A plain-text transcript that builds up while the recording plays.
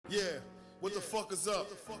Yeah, what the fuck is up?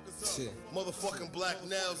 Shit. Motherfucking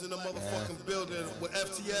BlackNailz in the motherfucking building with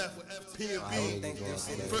FTF, PMB.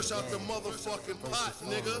 Fresh out the motherfucking pot,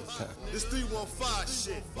 nigga. This 315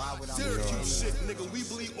 shit. Syracuse shit, nigga. We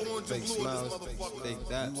bleed orange and blue in this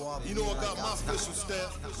motherfucker. You know I got my official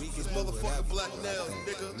stamp. This motherfucking BlackNailz,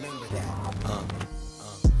 nigga.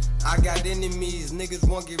 I got enemies, niggas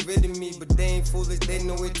won't get rid of me, but they ain't foolish, they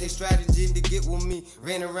know it takes strategy to get with me.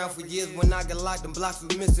 Ran around for years when I got locked, them blocks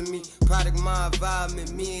was missing me. Product my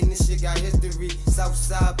environment, me and this shit got history.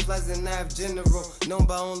 Southside, Pleasant Ave, General, known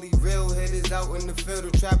by only real hitters out in the field.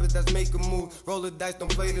 The trappers that's make a move, roll the dice,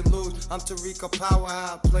 don't play to lose. I'm Tariqa Power,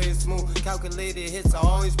 how I play it smooth. Calculated hits, I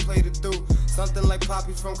always play it through. Something like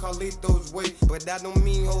Poppy from Carlito's way, but that don't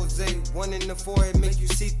mean Jose. One in the forehead make you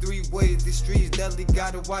see three ways. The streets deadly,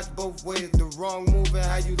 gotta watch both ways. The wrong move and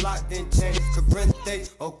how you locked in chains.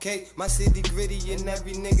 Cabrente, okay, my city gritty and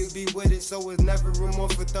every nigga be with it, so it's never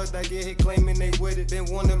remorse for thugs that get hit claiming they with it.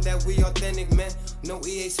 Been one of them that we authentic, man. No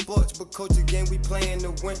EA Sports, but coach again, we playing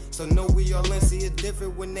to win. So know we all in, see it's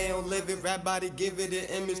different when they don't live it. Rap body give it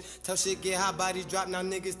an image. Tough shit get hot bodies drop, now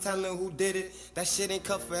niggas telling who did it. That shit ain't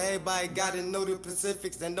cut for everybody, gotta know the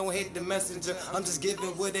specifics and don't hate the messenger. I'm just giving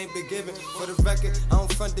what ain't been given. For the record, I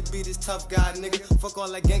don't front to be this tough guy, nigga. Fuck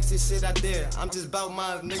all that gangster shit I did, I'm just about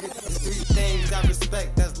mine, nigga. There's three things I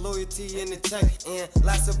respect, that's loyalty and the check. And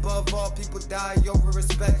last above all, people die over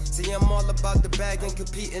respect. See, I'm all about the bag and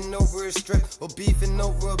competing over a strip or beefing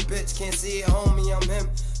over a bitch. Can't see it, homie, I'm him.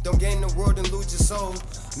 Don't gain the world and lose your soul.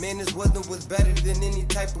 Man, this wisdom was better than any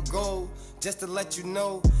type of gold. Just to let you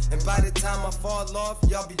know, and by the time I fall off,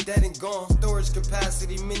 y'all be dead and gone. Storage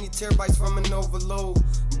capacity, many terabytes from an overload.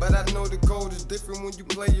 But I know the gold is different when you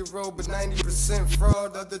play your role. But 90%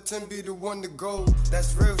 fraud, other 10 be the one to go.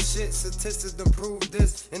 That's real shit, statistics to prove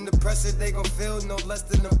this. In the pressure they gon' feel no less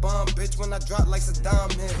than a bomb, bitch. When I drop like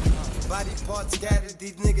Saddam hit, body parts scattered,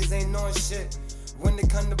 these niggas ain't on shit. When they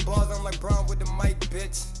come to bars, I'm like Brown with the mic,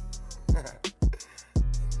 bitch.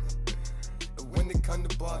 When they come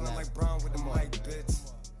to bars, I'm like Brown with the mic,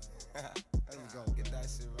 bitch. There you go, get that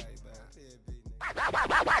shit right, man.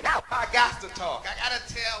 I got to talk. I gotta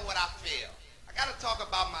tell what I feel. I gotta talk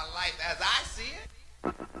about my life as I see it.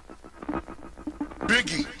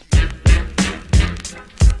 Biggie.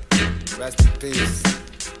 Rest in peace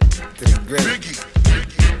to the great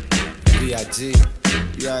B.I.G.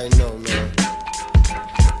 You already know, man.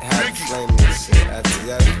 Have a flame on this shit.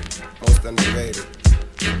 FTF, most underrated.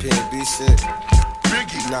 PMB shit.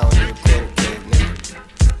 Now in the recording cave, nigga.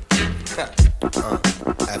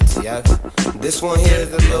 FTF. This one here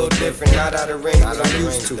is a little different, not out of range, what I'm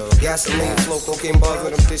used to. Gasoline flow, cocaine bars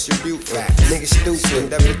with them distribute. Niggas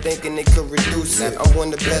stupid, never thinking they could reduce it. I'm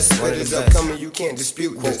one of the best spitters upcoming, you can't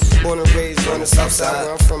dispute this. Born and raised on the south side,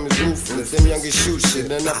 where I'm from is ruthless. Them youngers shoot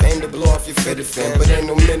shit, enough aim to blow off your fitted fan. But ain't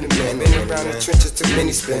no minute man, been around the trenches too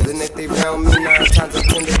many spins. And if they round me 9 times, I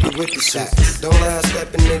tend to be with the shit. Don't let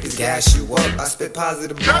stepping niggas gas you up. I spit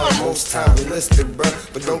positive bars most time, realistic,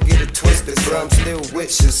 bruh. But don't get it twisted, bruh. I'm still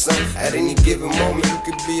with you, son. At any given moment, you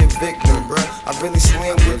could be a victim, bruh. I really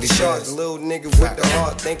swing with the sharks, little nigga with the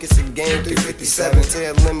heart. Think it's a game, 357,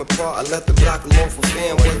 tear them apart. I left the block alone for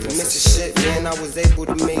fam, wasn't missing shit, man. I was able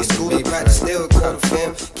to make school, to practice still call the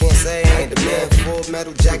fam. Can't say I ain't the man, full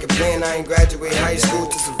metal jacket plan. I ain't graduate high school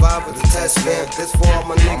to survive with a test, man. This for all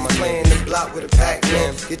my niggas playing the block with a pack,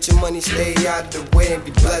 man. Get your money, stay out of the way and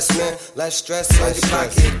be blessed, man. Less stress on your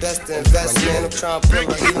pocket, best to invest, man. I'm trying to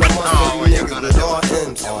pull a Elon Musk, you niggas with all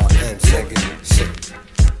ends, nigga.